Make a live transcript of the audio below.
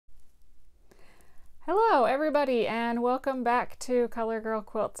Hello everybody and welcome back to Color Girl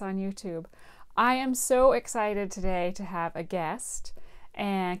Quilts on YouTube. I am so excited today to have a guest,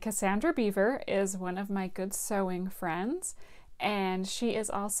 and Cassandra Beaver is one of my good sewing friends, and she is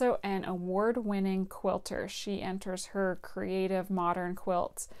also an award-winning quilter. She enters her creative modern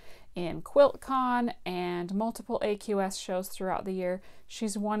quilts in QuiltCon and multiple AQS shows throughout the year.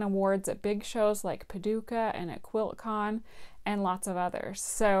 She's won awards at big shows like Paducah and at QuiltCon and lots of others.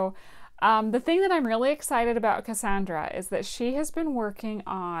 So the thing that I'm really excited about Cassandra is that she has been working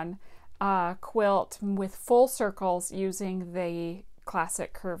on a quilt with full circles using the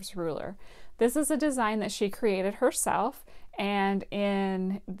classic curves ruler. This is a design that she created herself, and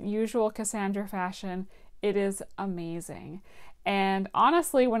in usual Cassandra fashion, it is amazing. And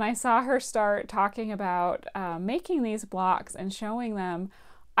honestly, when I saw her start talking about making these blocks and showing them,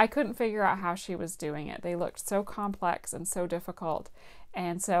 I couldn't figure out how she was doing it. They looked so complex and so difficult.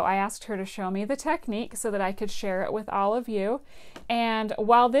 And so I asked her to show me the technique so that I could share it with all of you. And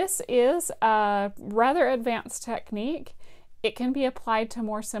while this is a rather advanced technique, it can be applied to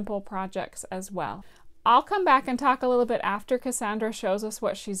more simple projects as well. I'll come back and talk a little bit after Cassandra shows us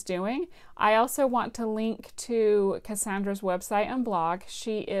what she's doing. I also want to link to Cassandra's website and blog.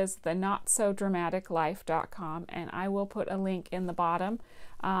 She is the notsodramaticlife.com, and I will put a link in the bottom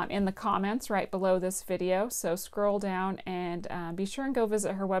in the comments right below this video. So scroll down and be sure and go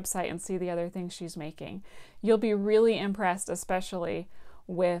visit her website and see the other things she's making. You'll be really impressed, especially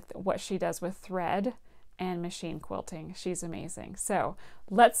with what she does with thread and machine quilting. She's amazing. So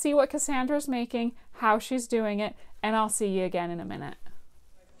let's see what Cassandra's making, how she's doing it, and I'll see you again in a minute.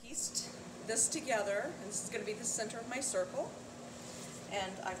 I pieced this together, and this is going to be the center of my circle,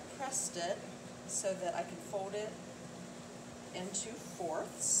 and I've pressed it so that I can fold it into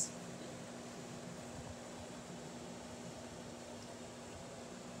fourths.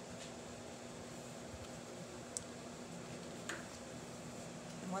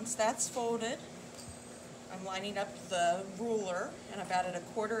 And once that's folded, I'm lining up the ruler, and I've added a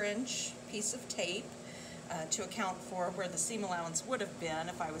 1/4 inch piece of tape to account for where the seam allowance would have been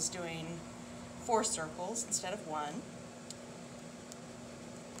if I was doing 4 circles instead of 1.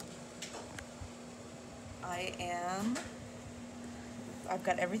 I've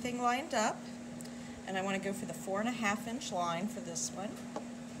got everything lined up, and I want to go for the 4.5 inch line for this one.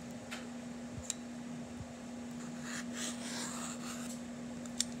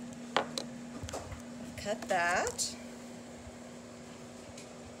 Cut that,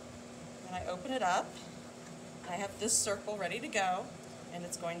 and I open it up. I have this circle ready to go, and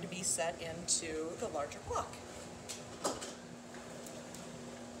it's going to be set into the larger block.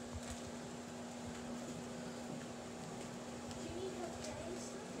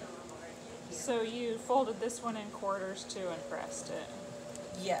 So you folded this one in quarters too and pressed it?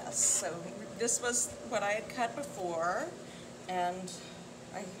 Yes, so this was what I had cut before, and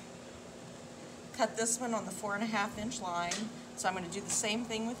I cut this one on the 4.5 inch line. So I'm going to do the same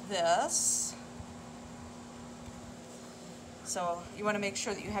thing with this. So you want to make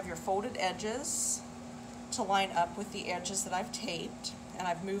sure that you have your folded edges to line up with the edges that I've taped, and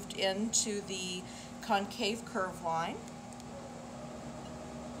I've moved into the concave curve line.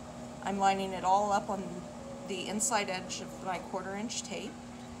 I'm lining it all up on the inside edge of my 1/4 inch tape.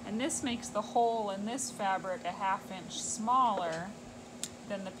 And this makes the hole in this fabric a 1/2 inch smaller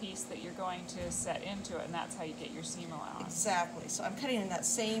than the piece that you're going to set into it, and that's how you get your seam allowance. Exactly. So I'm cutting in that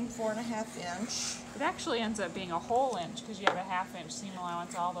same 4.5 inch. It actually ends up being a whole inch because you have a 1/2 inch seam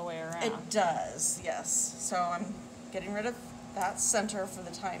allowance all the way around. It does, yes. So I'm getting rid of that center for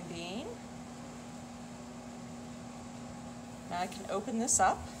the time being. Now I can open this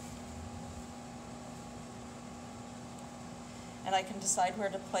up, and I can decide where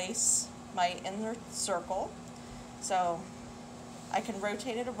to place my inner circle. So I can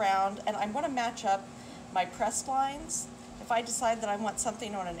rotate it around, and I want to match up my pressed lines. If I decide that I want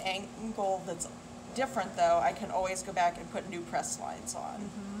something on an angle that's different, though, I can always go back and put new pressed lines on.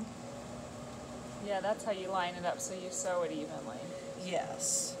 Mm-hmm. Yeah, that's how you line it up so you sew it evenly.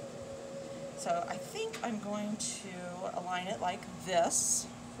 Yes. So I think I'm going to align it like this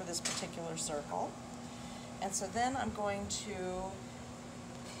for this particular circle. And so then I'm going to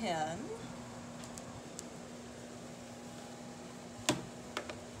pin.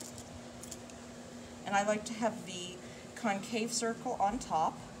 And I like to have the concave circle on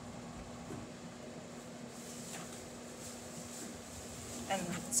top. And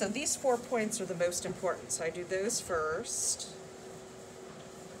so these 4 points are the most important, so I do those first.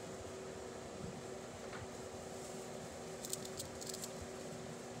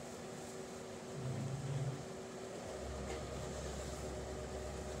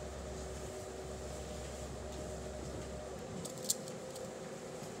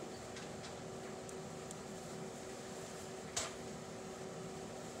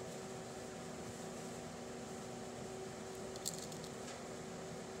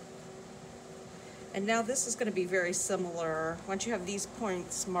 And now this is going to be very similar. Once you have these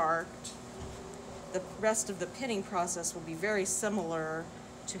points marked, the rest of the pinning process will be very similar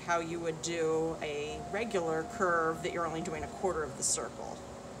to how you would do a regular curve that you're only doing a quarter of the circle.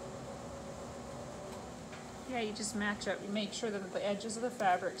 Yeah, you just match up, you make sure that the edges of the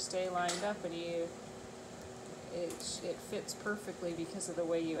fabric stay lined up, and it fits perfectly because of the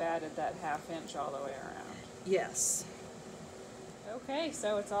way you added that 1/2 inch all the way around. Yes. Okay,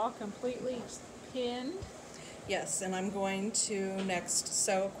 so it's all completely pinned. Yes, and I'm going to next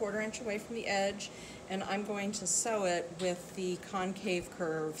sew a 1/4 inch away from the edge, and I'm going to sew it with the concave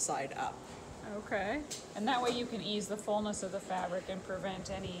curve side up. Okay, and that way you can ease the fullness of the fabric and prevent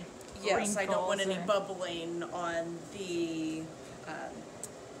any Yes, I don't want any wrinkles bubbling on the,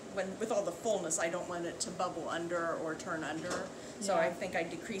 with all the fullness, I don't want it to bubble under or turn under. So Yeah. I think I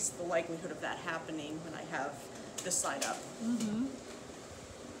decrease the likelihood of that happening when I have this side up. Mm-hmm.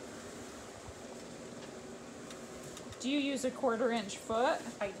 Do you use a 1/4 inch foot?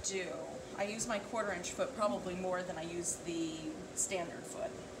 I do. I use my 1/4 inch foot probably more than I use the standard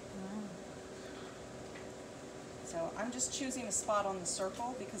foot. So I'm just choosing a spot on the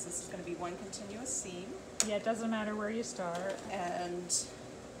circle because this is going to be one continuous seam. Yeah, it doesn't matter where you start. And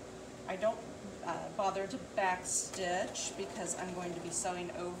I don't bother to back stitch because I'm going to be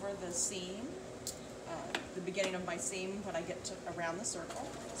sewing over the seam, the beginning of my seam when I get to around the circle.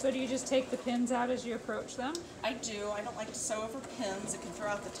 So do you just take the pins out as you approach them? I do. I don't like to sew over pins. It can throw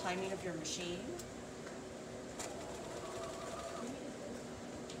out the timing of your machine.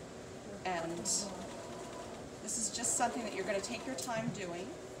 And this is just something that you're going to take your time doing.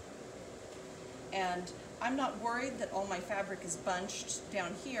 And I'm not worried that all my fabric is bunched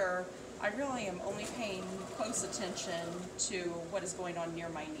down here. I really am only paying close attention to what is going on near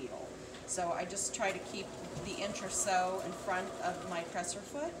my needle. So I just try to keep the inch or so in front of my presser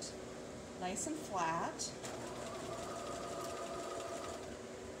foot, nice and flat.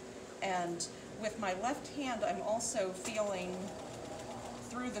 And with my left hand, I'm also feeling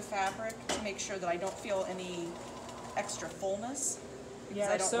through the fabric to make sure that I don't feel any extra fullness.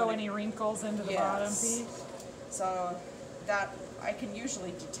 Yeah, so any wrinkles into the bottom piece. So that I can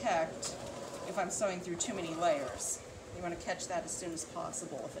usually detect if I'm sewing through too many layers. You want to catch that as soon as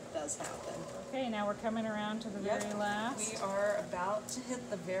possible if it does happen. Okay, now we're coming around to the very last. We are about to hit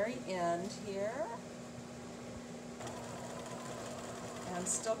the very end here. And I'm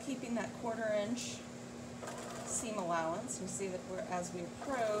still keeping that 1/4 inch seam allowance. You see that as we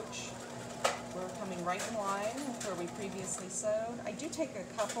approach, we're coming right in line with where we previously sewed. I do take a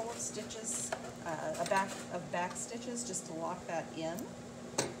couple of stitches, back stitches just to lock that in.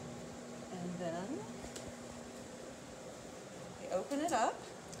 And then we open it up.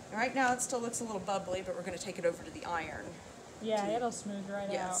 Right now it still looks a little bubbly, but we're going to take it over to the iron. Yeah, it'll smooth right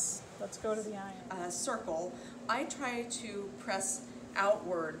Yes. out. Let's go to the iron. Circle. I try to press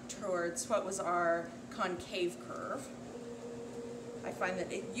outward towards what was our concave curve. I find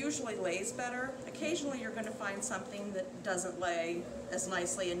that it usually lays better. Occasionally you're going to find something that doesn't lay as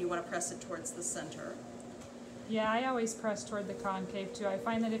nicely and you want to press it towards the center. Yeah, I always press toward the concave too. I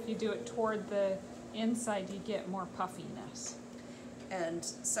find that if you do it toward the inside, you get more puffiness. And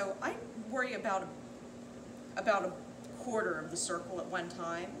so I worry about a 1/4 of the circle at one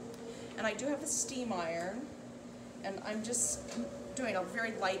time. And I do have a steam iron, and I'm just doing a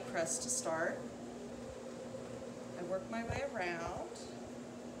very light press to start. I work my way around.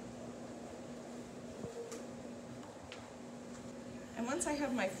 And once I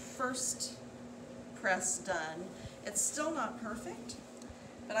have my first press done, it's still not perfect,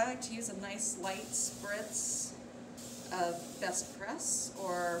 but I like to use a nice light spritz of Best Press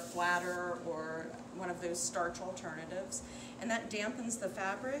or Flatter or one of those starch alternatives, and that dampens the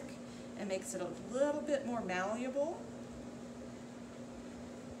fabric and makes it a little bit more malleable,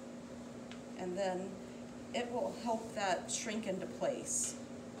 and then it will help that shrink into place.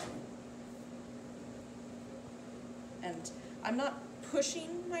 And I'm not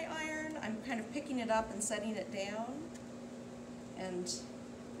pushing my iron, I'm kind of picking it up and setting it down, and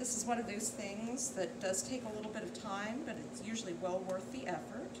this is one of those things that does take a little bit of time, but it's usually well worth the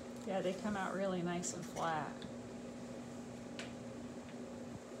effort. Yeah, they come out really nice and flat.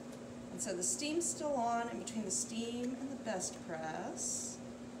 And so the steam's still on, and between the steam and the Best Press,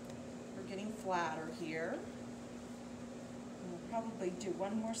 we're getting flatter here. And we'll probably do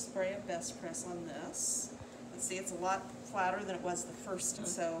one more spray of Best Press on this. Let's see, it's a lot flatter than it was the first,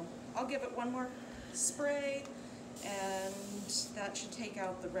 so I'll give it one more spray, and that should take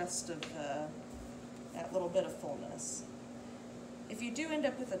out the rest of that little bit of fullness. If you do end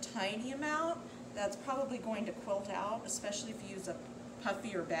up with a tiny amount, that's probably going to quilt out, especially if you use a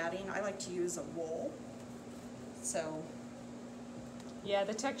puffy or batting, I like to use a wool. So yeah,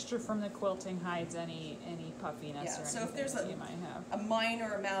 the texture from the quilting hides any puffiness yeah, or so anything if there's that you might have. a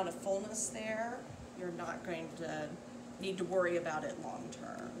minor amount of fullness there, you're not going to need to worry about it long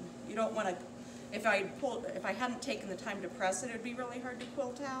term. You don't want to, if I hadn't taken the time to press it, it'd be really hard to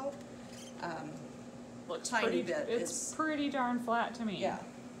quilt out. Looks tiny pretty, bit it's pretty darn flat to me. Yeah.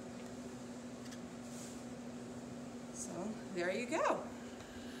 So there you go.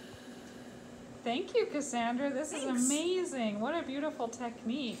 Thank you, Cassandra. This is Thanks. amazing. What a beautiful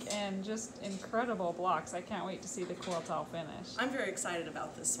technique and just incredible blocks. I can't wait to see the quilt all finished. I'm very excited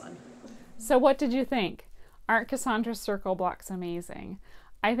about this one. So what did you think? Aren't Cassandra's circle blocks amazing?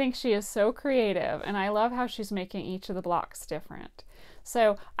 I think she is so creative, and I love how she's making each of the blocks different.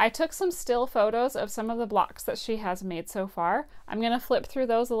 So I took some still photos of some of the blocks that she has made so far. I'm going to flip through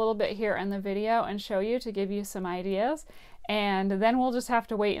those a little bit here in the video and show you to give you some ideas. And then we'll just have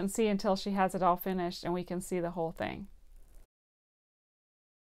to wait and see until she has it all finished and we can see the whole thing.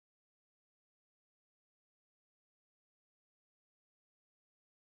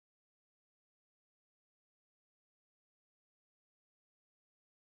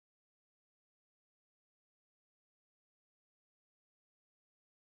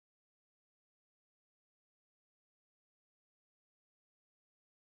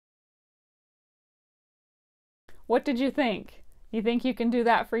 What did you think? You think you can do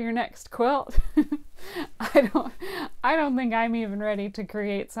that for your next quilt? I don't think I'm even ready to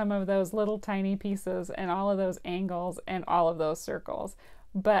create some of those little tiny pieces and all of those angles and all of those circles.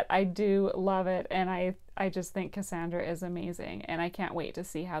 But I do love it, and I just think Cassandra is amazing, and I can't wait to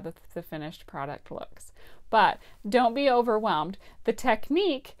see how the finished product looks. But don't be overwhelmed. The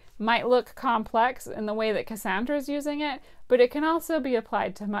technique might look complex in the way that Cassandra is using it, but it can also be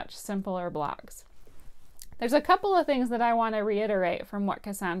applied to much simpler blocks. There's a couple of things that I want to reiterate from what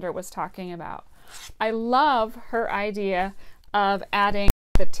Cassandra was talking about. I love her idea of adding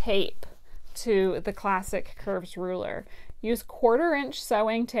the tape to the classic curves ruler. Use 1/4 inch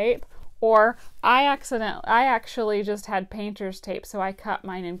sewing tape, or I actually just had painter's tape, so I cut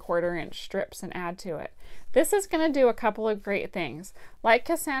mine in 1/4 inch strips and add to it. This is going to do a couple of great things. Like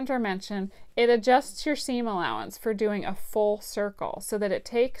Cassandra mentioned, it adjusts your seam allowance for doing a full circle so that it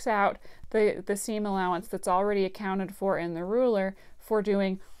takes out the seam allowance that's already accounted for in the ruler for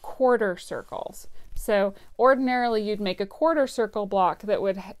doing 1/4 circles. So ordinarily you'd make a 1/4 circle block that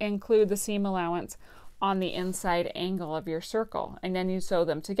would include the seam allowance on the inside angle of your circle, and then you sew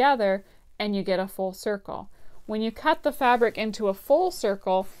them together and you get a full circle. When you cut the fabric into a full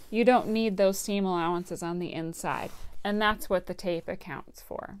circle, you don't need those seam allowances on the inside, and that's what the tape accounts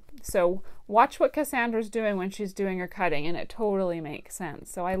for. So watch what Cassandra's doing when she's doing her cutting, and it totally makes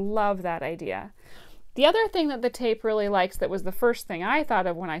sense. So I love that idea. The other thing that the tape really likes, that was the first thing I thought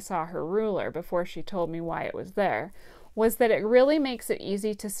of when I saw her ruler before she told me why it was there, was that it really makes it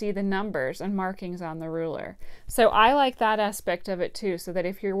easy to see the numbers and markings on the ruler. So I like that aspect of it too, so that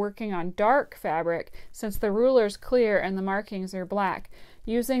if you're working on dark fabric, since the ruler's clear and the markings are black,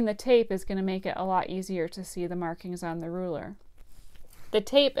 using the tape is going to make it a lot easier to see the markings on the ruler. The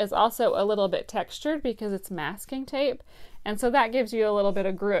tape is also a little bit textured because it's masking tape, and so that gives you a little bit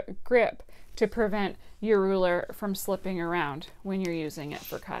of grip to prevent your ruler from slipping around when you're using it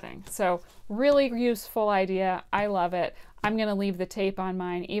for cutting. So really useful idea. I love it. I'm going to leave the tape on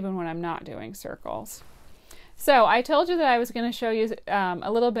mine even when I'm not doing circles. So I told you that I was going to show you a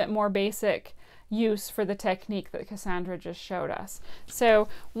little bit more basic use for the technique that Cassandra just showed us. So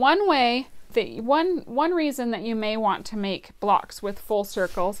one reason that you may want to make blocks with full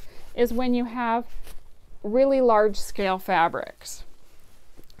circles is when you have really large scale fabrics.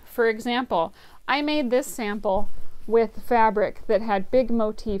 For example, I made this sample with fabric that had big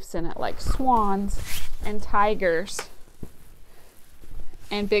motifs in it, like swans and tigers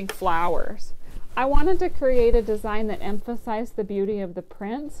and big flowers. I wanted to create a design that emphasized the beauty of the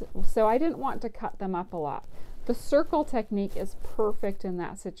prints, so I didn't want to cut them up a lot. The circle technique is perfect in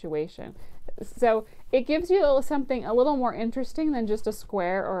that situation. So it gives you something a little more interesting than just a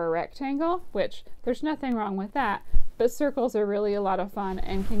square or a rectangle, which there's nothing wrong with that, but circles are really a lot of fun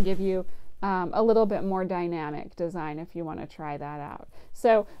and can give you a little bit more dynamic design if you want to try that out.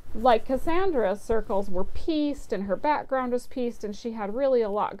 So like Cassandra's circles were pieced and her background was pieced and she had really a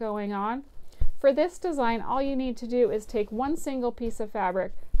lot going on. For this design, all you need to do is take one single piece of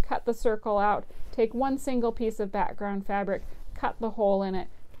fabric, cut the circle out, take one single piece of background fabric, cut the hole in it,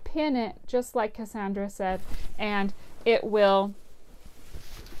 pin it just like Cassandra said, and it will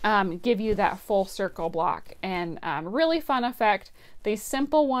give you that full circle block. And really fun effect. These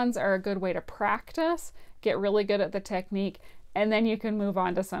simple ones are a good way to practice, get really good at the technique, and then you can move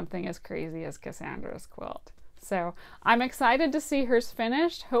on to something as crazy as Cassandra's quilt. So I'm excited to see hers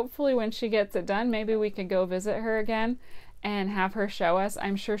finished. Hopefully when she gets it done, maybe we could go visit her again and have her show us.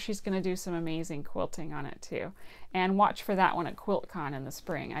 I'm sure she's going to do some amazing quilting on it too. And watch for that one at QuiltCon in the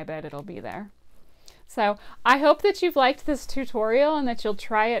spring. I bet it'll be there. So I hope that you've liked this tutorial and that you'll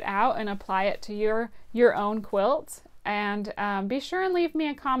try it out and apply it to your own quilt. And be sure and leave me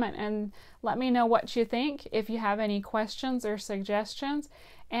a comment and let me know what you think, if you have any questions or suggestions.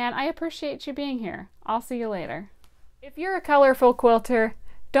 And I appreciate you being here. I'll see you later. If you're a colorful quilter,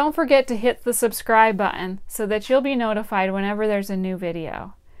 don't forget to hit the subscribe button so that you'll be notified whenever there's a new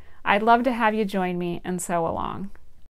video. I'd love to have you join me and sew along.